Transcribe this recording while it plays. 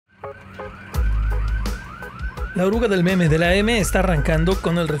La Oruga del Meme de la M está arrancando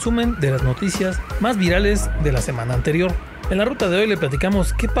con el resumen de las noticias más virales de la semana anterior. En la ruta de hoy le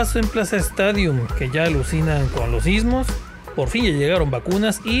platicamos qué pasó en Plaza Stadium, que ya alucinan con los sismos, por fin ya llegaron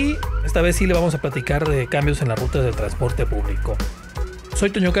vacunas y esta vez sí le vamos a platicar de cambios en las rutas del transporte público. Soy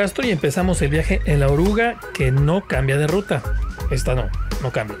Toño Castro y empezamos el viaje en la Oruga que no cambia de ruta. Esta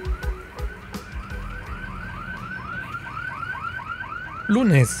no cambia.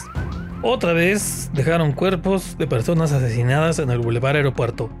 Lunes. Otra vez dejaron cuerpos de personas asesinadas en el Boulevard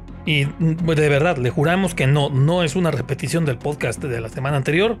Aeropuerto. Y de verdad, le juramos que no es una repetición del podcast de la semana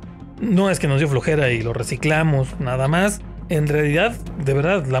anterior. No es que nos dio flojera y lo reciclamos, nada más. En realidad, de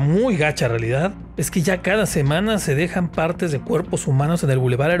verdad, la muy gacha realidad es que ya cada semana se dejan partes de cuerpos humanos en el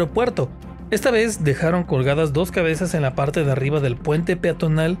Boulevard Aeropuerto. Esta vez dejaron colgadas 2 cabezas en la parte de arriba del puente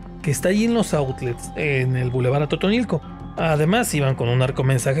peatonal que está ahí en los outlets, en el Boulevard Atotonilco. Además iban con un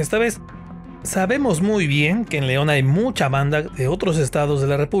narcomensaje esta vez. Sabemos muy bien que en León hay mucha banda de otros estados de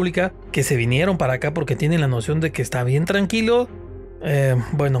la República que se vinieron para acá porque tienen la noción de que está bien tranquilo.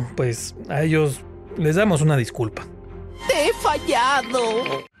 Bueno, pues a ellos les damos una disculpa. ¡Te he fallado!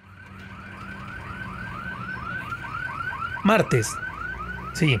 Martes.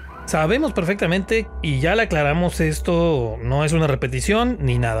 Sí, sabemos perfectamente y ya le aclaramos, esto no es una repetición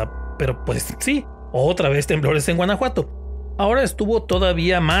ni nada. Pero pues sí, otra vez temblores en Guanajuato. Ahora estuvo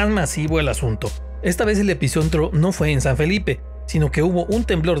todavía más masivo el asunto. Esta vez el epicentro no fue en San Felipe, sino que hubo un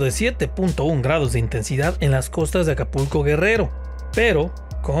temblor de 7.1 grados de intensidad en las costas de Acapulco Guerrero. Pero,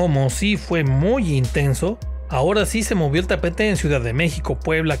 como sí fue muy intenso, ahora sí se movió el tapete en Ciudad de México,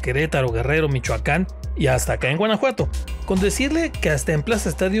 Puebla, Querétaro, Guerrero, Michoacán y hasta acá en Guanajuato. Con decirle que hasta en Plaza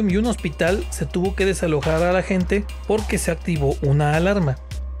Stadium y un hospital se tuvo que desalojar a la gente porque se activó una alarma.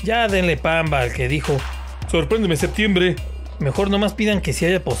 Ya denle pamba al que dijo, sorpréndeme septiembre. Mejor nomás pidan que si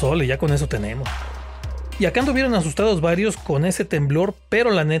haya pozole, ya con eso tenemos. Y acá anduvieron asustados varios con ese temblor, pero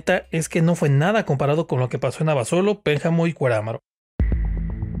la neta es que no fue nada comparado con lo que pasó en Abasolo, Pénjamo y Cuerámaro.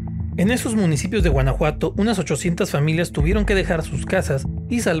 En esos municipios de Guanajuato, unas 800 familias tuvieron que dejar sus casas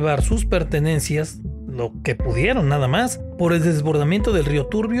y salvar sus pertenencias, lo que pudieron nada más, por el desbordamiento del río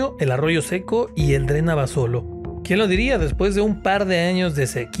Turbio, el arroyo seco y el dren Abasolo. ¿Quién lo diría? Después de un par de años de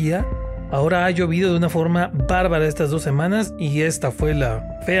sequía, ahora ha llovido de una forma bárbara estas 2 semanas y esta fue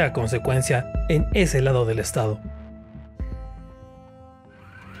la fea consecuencia en ese lado del estado.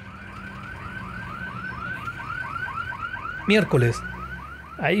 Miércoles.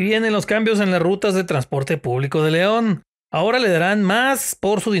 Ahí vienen los cambios en las rutas de transporte público de León. Ahora le darán más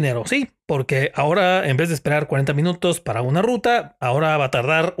por su dinero, sí, porque ahora en vez de esperar 40 minutos para una ruta, ahora va a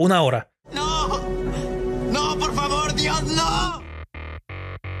tardar 1 hora. ¡No, por favor, Dios, no!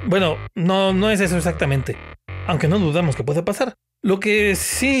 Bueno, no es eso exactamente, aunque no dudamos que pueda pasar. Lo que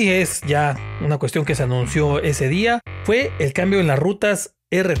sí es ya una cuestión que se anunció ese día fue el cambio en las rutas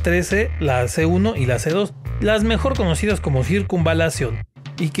R13, la C1 y la C2, las mejor conocidas como circunvalación,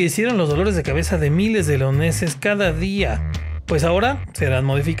 y que hicieron los dolores de cabeza de miles de leoneses cada día. Pues ahora serán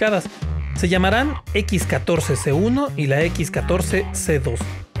modificadas. Se llamarán X14C1 y la X14C2.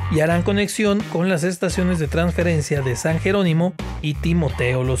 Y harán conexión con las estaciones de transferencia de San Jerónimo y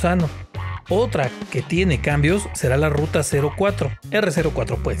Timoteo Lozano. Otra que tiene cambios será la ruta 04,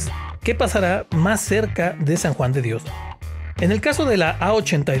 R04 pues, que pasará más cerca de San Juan de Dios. En el caso de la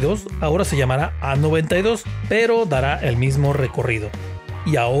A82, ahora se llamará A92, pero dará el mismo recorrido.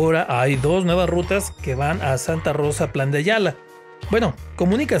 Y ahora hay 2 nuevas rutas que van a Santa Rosa Plan de Ayala. Bueno,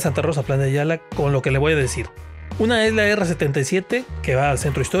 comunica Santa Rosa Plan de Ayala con lo que le voy a decir. Una es la R77 que va al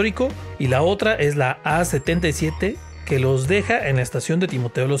centro histórico y la otra es la A77 que los deja en la estación de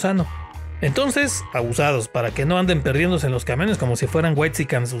Timoteo Lozano. Entonces, abusados para que no anden perdiéndose en los camiones como si fueran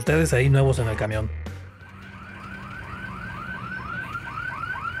whitexicans ustedes ahí nuevos en el camión.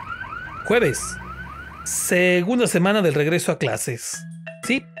 Jueves. Segunda semana del regreso a clases.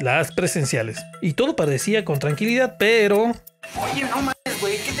 Sí, las presenciales. Y todo parecía con tranquilidad, pero... Oye, no mames,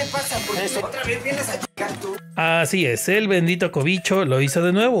 güey, ¿qué te pasa? ¿Por qué otra vez vienes a llegar tú? Así es, el bendito cobicho lo hizo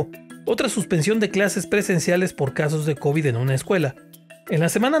de nuevo. Otra suspensión de clases presenciales por casos de COVID en una escuela. En la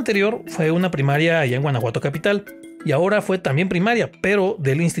semana anterior fue una primaria allá en Guanajuato capital. Y ahora fue también primaria, pero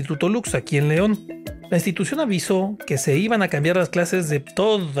del Instituto Lux aquí en León. La institución avisó que se iban a cambiar las clases de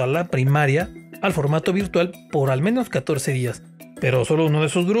toda la primaria al formato virtual por al menos 14 días. Pero solo uno de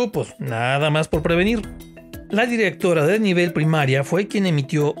sus grupos, nada más por prevenir. La directora de nivel primaria fue quien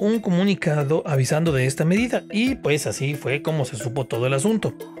emitió un comunicado avisando de esta medida y pues así fue como se supo todo el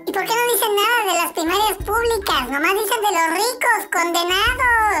asunto. ¿Y por qué no dicen nada de las primarias públicas? Nomás dicen de los ricos,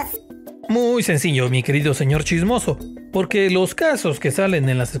 condenados. Muy sencillo, mi querido señor chismoso. Porque los casos que salen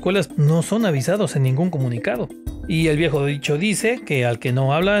en las escuelas no son avisados en ningún comunicado. Y el viejo dicho dice que al que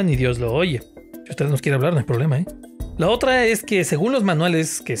no habla ni Dios lo oye. Si usted nos quiere hablar, no hay problema, ¿eh? La otra es que según los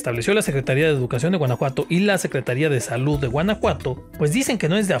manuales que estableció la Secretaría de Educación de Guanajuato y la Secretaría de Salud de Guanajuato, pues dicen que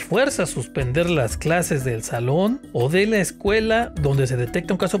no es de a fuerza suspender las clases del salón o de la escuela donde se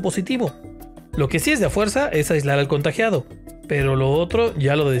detecta un caso positivo. Lo que sí es de a fuerza es aislar al contagiado, pero lo otro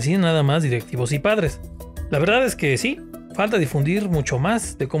ya lo deciden nada más directivos y padres. La verdad es que sí, falta difundir mucho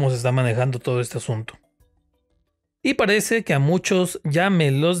más de cómo se está manejando todo este asunto. Y parece que a muchos ya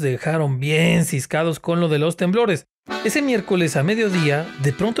me los dejaron bien ciscados con lo de los temblores. Ese miércoles a mediodía,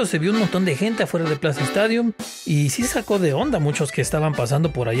 de pronto se vio un montón de gente afuera de Plaza Stadium y sí sacó de onda a muchos que estaban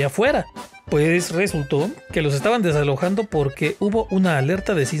pasando por allá afuera. Pues resultó que los estaban desalojando porque hubo una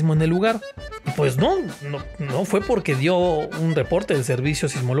alerta de sismo en el lugar. Y pues no fue porque dio un reporte del Servicio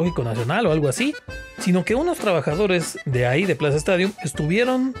Sismológico Nacional o algo así, sino que unos trabajadores de ahí de Plaza Stadium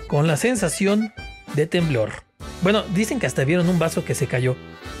estuvieron con la sensación de temblor. Bueno, dicen que hasta vieron un vaso que se cayó.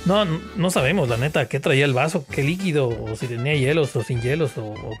 No sabemos, la neta, qué traía el vaso, qué líquido, o si tenía hielos o sin hielos,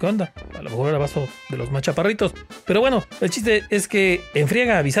 o qué onda. A lo mejor era vaso de los más chaparritos. Pero bueno, el chiste es que en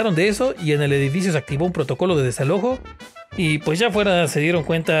friega avisaron de eso y en el edificio se activó un protocolo de desalojo. Y pues ya afuera se dieron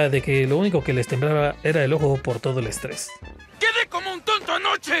cuenta de que lo único que les temblaba era el ojo por todo el estrés. ¡Quedé como un tonto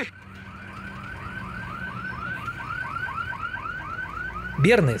anoche!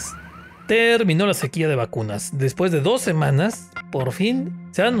 Viernes. Terminó la sequía de vacunas. Después de 2 semanas, por fin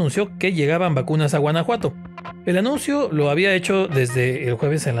se anunció que llegaban vacunas a Guanajuato. El anuncio lo había hecho desde el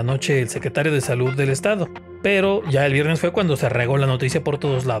jueves en la noche el secretario de Salud del estado, pero ya el viernes fue cuando se regó la noticia por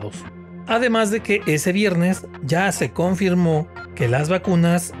todos lados. Además de que ese viernes ya se confirmó que las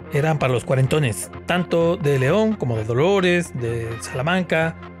vacunas eran para los cuarentones, tanto de León como de Dolores, de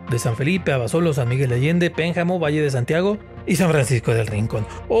Salamanca, de San Felipe, Abasolo, San Miguel de Allende, Pénjamo, Valle de Santiago y San Francisco del Rincón.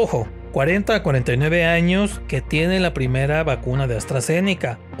 Ojo, 40 a 49 años que tienen la primera vacuna de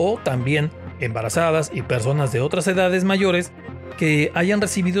AstraZeneca, o también embarazadas y personas de otras edades mayores que hayan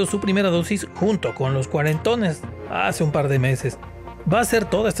recibido su primera dosis junto con los cuarentones hace un par de meses. Va a ser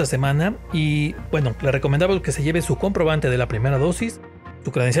toda esta semana y bueno, le recomendamos que se lleve su comprobante de la primera dosis,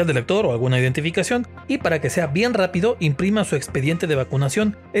 su credencial de lector o alguna identificación, y para que sea bien rápido imprima su expediente de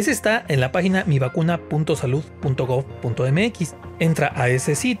vacunación. Ese está en la página mivacuna.salud.gov.mx. Entra a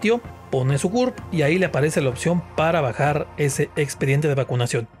ese sitio, pone su CURP y ahí le aparece la opción para bajar ese expediente de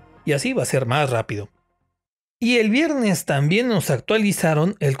vacunación. Y así va a ser más rápido. Y el viernes también nos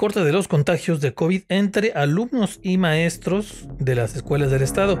actualizaron el corte de los contagios de COVID entre alumnos y maestros de las escuelas del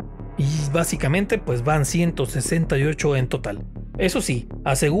estado. Y básicamente pues van 168 en total. Eso sí,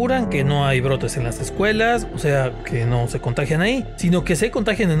 aseguran que no hay brotes en las escuelas, o sea, que no se contagian ahí, sino que se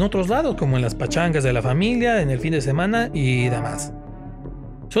contagian en otros lados, como en las pachangas de la familia, en el fin de semana y demás.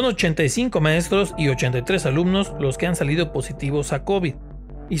 Son 85 maestros y 83 alumnos los que han salido positivos a COVID.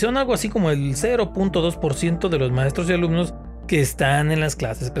 Y son algo así como el 0.2% de los maestros y alumnos que están en las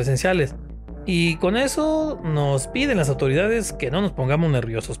clases presenciales. Y con eso nos piden las autoridades que no nos pongamos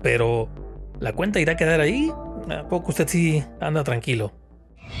nerviosos, pero ¿la cuenta irá a quedar ahí? ¿A poco usted sí anda tranquilo?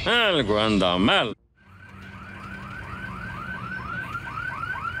 Algo anda mal.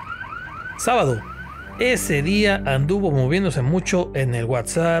 Sábado. Ese día anduvo moviéndose mucho en el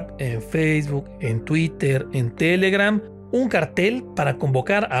WhatsApp, en Facebook, en Twitter, en Telegram, un cartel para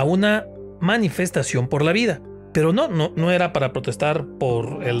convocar a una manifestación por la vida. Pero no era para protestar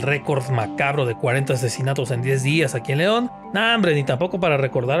por el récord macabro de 40 asesinatos en 10 días aquí en León. No, hombre, ni tampoco para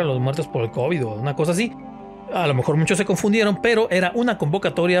recordar a los muertos por el COVID o una cosa así. A lo mejor muchos se confundieron, pero era una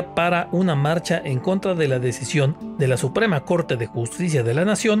convocatoria para una marcha en contra de la decisión de la Suprema Corte de Justicia de la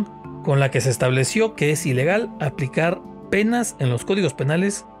Nación, con la que se estableció que es ilegal aplicar penas en los códigos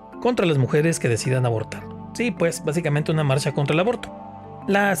penales contra las mujeres que decidan abortar. Sí, pues básicamente una marcha contra el aborto.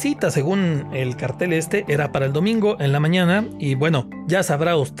 La cita, según el cartel era para el domingo en la mañana y bueno, ya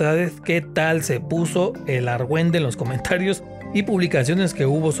sabrá usted qué tal se puso el argüende en los comentarios y publicaciones que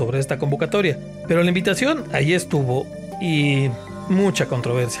hubo sobre esta convocatoria. Pero la invitación ahí estuvo y mucha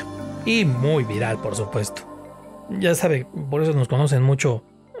controversia. Y muy viral, por supuesto. Ya sabe, por eso nos conocen mucho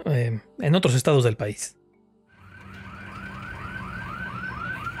en otros estados del país.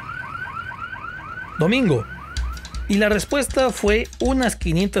 Domingo. Y la respuesta fue unas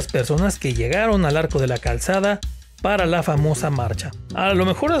 500 personas que llegaron al Arco de la Calzada para la famosa marcha. A lo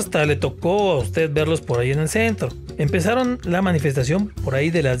mejor hasta le tocó a usted verlos por ahí en el centro. Empezaron la manifestación por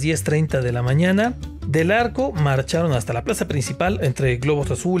ahí de las 10:30 de la mañana. Del arco marcharon hasta la plaza principal entre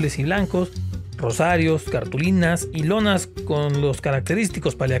globos azules y blancos, rosarios, cartulinas y lonas con los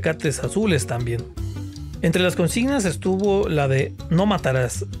característicos paliacates azules también. Entre las consignas estuvo la de no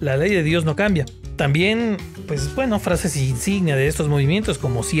matarás, la ley de Dios no cambia. También, pues bueno, frases insignia de estos movimientos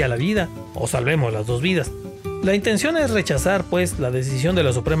como sí a la vida o salvemos las dos vidas. La intención es rechazar, pues, la decisión de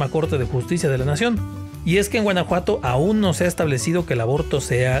la Suprema Corte de Justicia de la Nación. Y es que en Guanajuato aún no se ha establecido que el aborto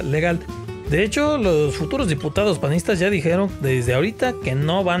sea legal. De hecho, los futuros diputados panistas ya dijeron desde ahorita que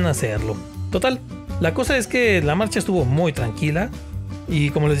no van a hacerlo. Total, la cosa es que la marcha estuvo muy tranquila. Y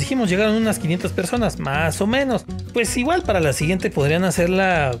como les dijimos, llegaron unas 500 personas, más o menos. Pues igual para la siguiente podrían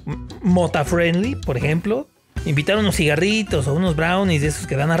hacerla mota friendly, por ejemplo. Invitar unos cigarritos o unos brownies de esos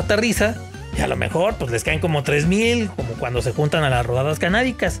que dan harta risa. Y a lo mejor pues les caen como 3,000, como cuando se juntan a las rodadas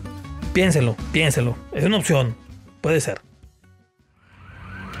canábicas. Piénsenlo. Es una opción. Puede ser.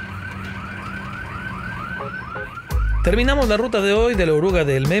 Terminamos la ruta de hoy de la Oruga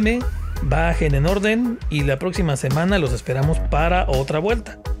del Meme. Bajen en orden y la próxima semana los esperamos para otra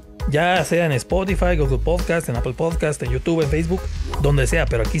vuelta. Ya sea en Spotify, Google Podcast, en Apple Podcast, en YouTube, en Facebook, donde sea,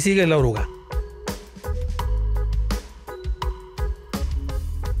 pero aquí sigue la Oruga.